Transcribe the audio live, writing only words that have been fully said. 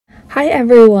Hi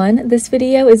everyone, this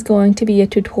video is going to be a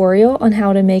tutorial on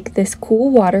how to make this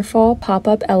cool waterfall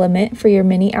pop-up element for your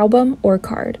mini album or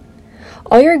card.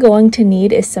 All you're going to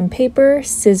need is some paper,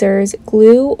 scissors,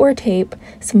 glue or tape,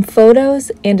 some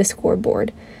photos, and a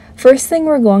scoreboard. First thing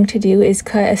we're going to do is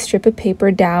cut a strip of paper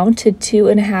down to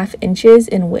 2.5 inches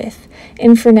in width,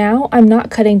 and for now I'm not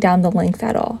cutting down the length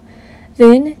at all.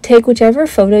 Then take whichever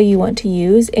photo you want to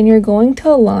use and you're going to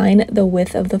align the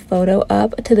width of the photo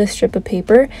up to the strip of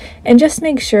paper and just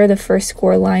make sure the first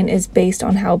score line is based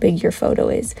on how big your photo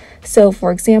is. So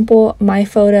for example, my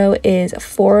photo is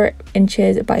 4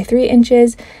 inches by 3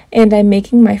 inches and I'm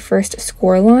making my first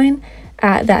score line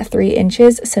at that 3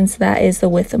 inches since that is the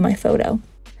width of my photo.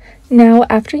 Now,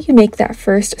 after you make that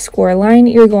first score line,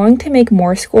 you're going to make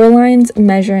more score lines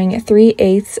measuring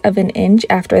 3/8 of an inch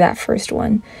after that first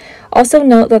one. Also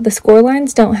note that the score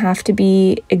lines don't have to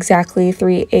be exactly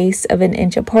 3/8 of an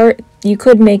inch apart. You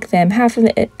could make them half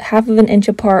of an inch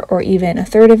apart or even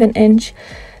 1/3 of an inch.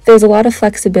 There's a lot of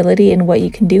flexibility in what you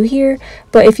can do here,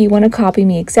 but if you want to copy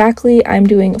me exactly, I'm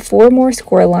doing 4 more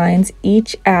score lines,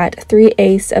 each at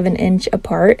 3/8 of an inch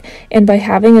apart, and by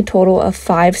having a total of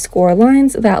 5 score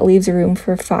lines, that leaves room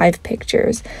for 5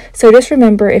 pictures. So just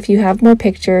remember, if you have more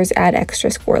pictures, add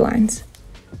extra score lines.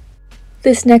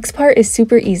 This next part is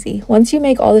super easy. Once you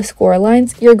make all the score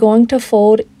lines, you're going to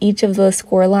fold each of the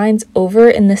score lines over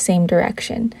in the same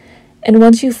direction. And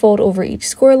once you fold over each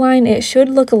score line, it should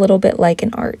look a little bit like an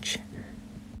arch.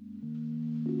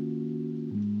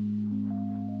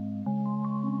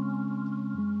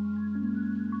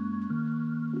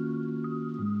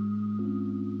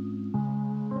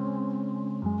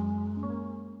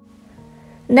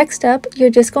 Next up,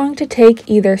 you're just going to take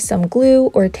either some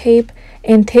glue or tape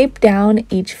and tape down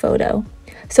each photo.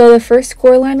 So the first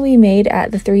score line we made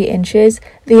at the 3 inches,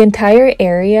 the entire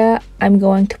area I'm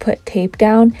going to put tape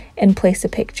down and place a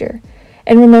picture.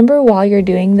 And remember while you're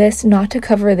doing this not to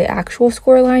cover the actual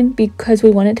score line because we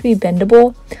want it to be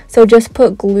bendable, so just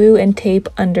put glue and tape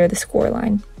under the score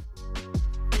line.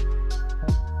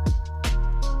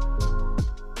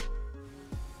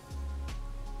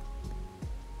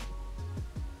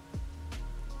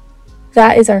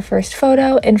 That is our first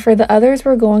photo, and for the others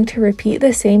we're going to repeat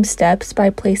the same steps by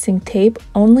placing tape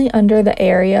only under the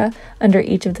area under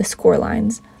each of the score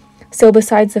lines. So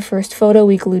besides the first photo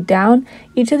we glued down,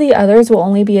 each of the others will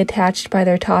only be attached by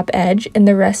their top edge and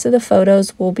the rest of the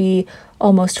photos will be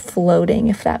almost floating,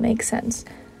 if that makes sense.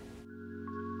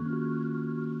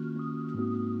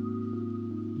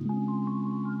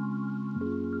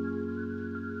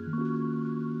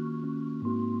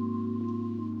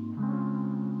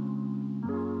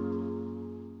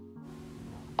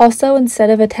 Also,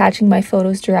 instead of attaching my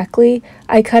photos directly,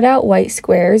 I cut out white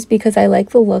squares because I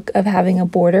like the look of having a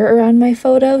border around my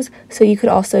photos, so you could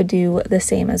also do the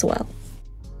same as well.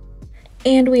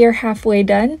 And we are halfway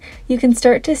done. You can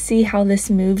start to see how this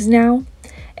moves now,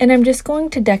 and I'm just going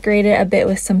to decorate it a bit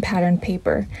with some pattern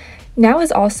paper. Now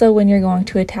is also when you're going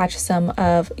to attach some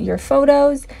of your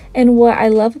photos, and what I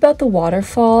love about the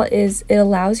waterfall is it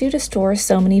allows you to store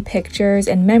so many pictures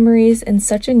and memories in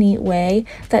such a neat way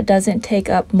that doesn't take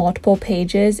up multiple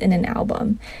pages in an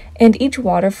album. And each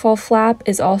waterfall flap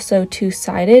is also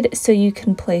two-sided, so you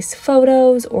can place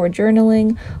photos or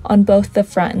journaling on both the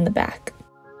front and the back.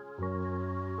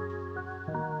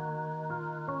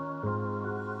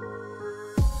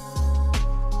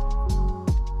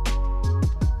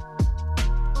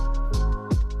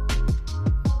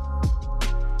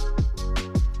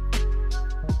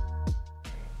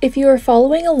 If you are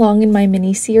following along in my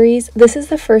mini-series, this is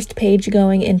the first page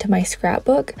going into my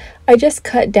scrapbook. I just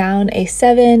cut down a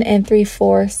 7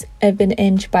 3/4 of an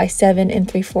inch by 7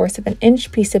 3/4 of an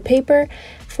inch piece of paper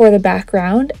for the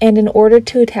background, and in order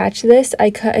to attach this,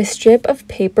 I cut a strip of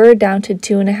paper down to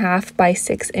 2.5 by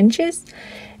 6 inches.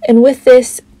 And with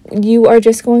this, you are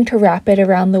just going to wrap it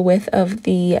around the width of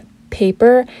the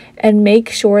paper and make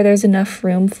sure there's enough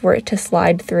room for it to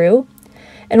slide through.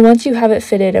 And once you have it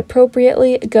fitted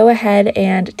appropriately, go ahead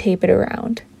and tape it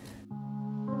around.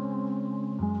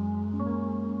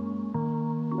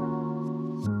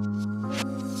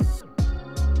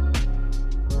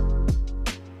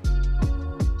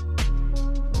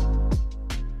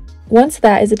 Once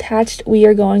that is attached, we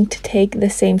are going to take the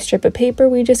same strip of paper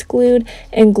we just glued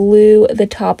and glue the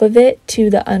top of it to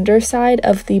the underside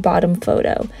of the bottom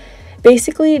photo.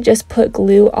 Basically, just put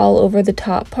glue all over the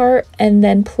top part and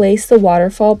then place the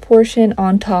waterfall portion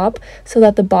on top so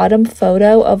that the bottom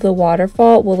photo of the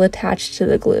waterfall will attach to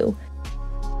the glue.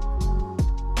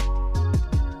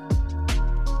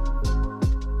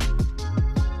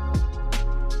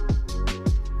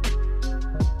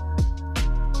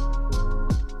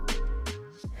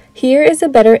 Here is a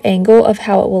better angle of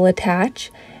how it will attach,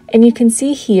 and you can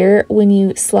see here when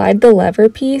you slide the lever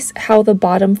piece how the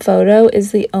bottom photo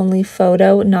is the only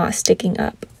photo not sticking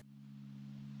up.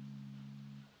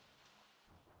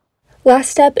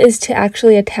 Last step is to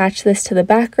actually attach this to the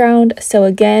background. So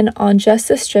again, on just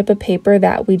the strip of paper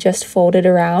that we just folded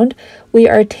around, we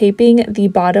are taping the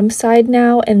bottom side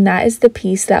now, and that is the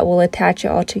piece that will attach it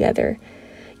all together.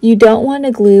 You don't want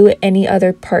to glue any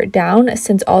other part down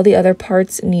since all the other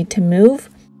parts need to move.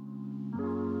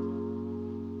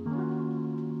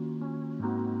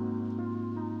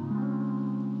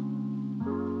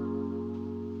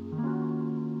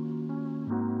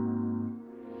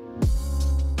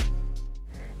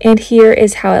 And here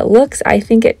is how it looks. I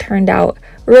think it turned out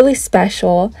really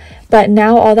special, but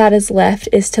now all that is left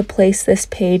is to place this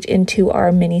page into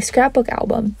our mini scrapbook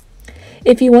album.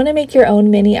 If you want to make your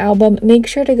own mini album, make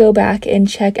sure to go back and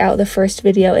check out the first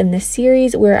video in this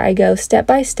series where I go step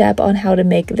by step on how to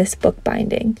make this book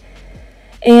binding.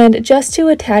 And just to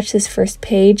attach this first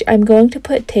page, I'm going to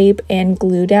put tape and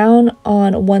glue down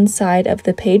on one side of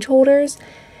the page holders.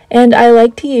 And I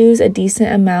like to use a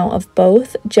decent amount of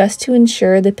both just to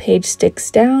ensure the page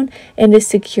sticks down and is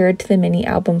secured to the mini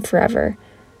album forever.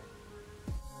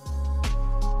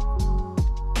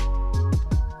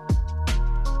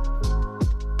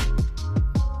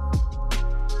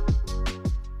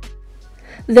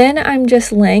 Then I'm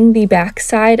just laying the back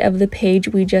side of the page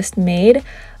we just made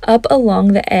up along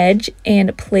the edge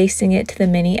and placing it to the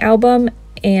mini album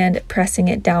and pressing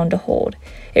it down to hold.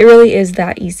 It really is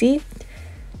that easy.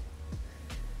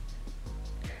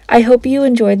 I hope you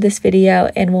enjoyed this video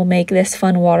and will make this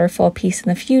fun waterfall piece in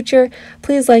the future.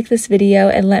 Please like this video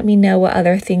and let me know what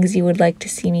other things you would like to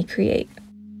see me create.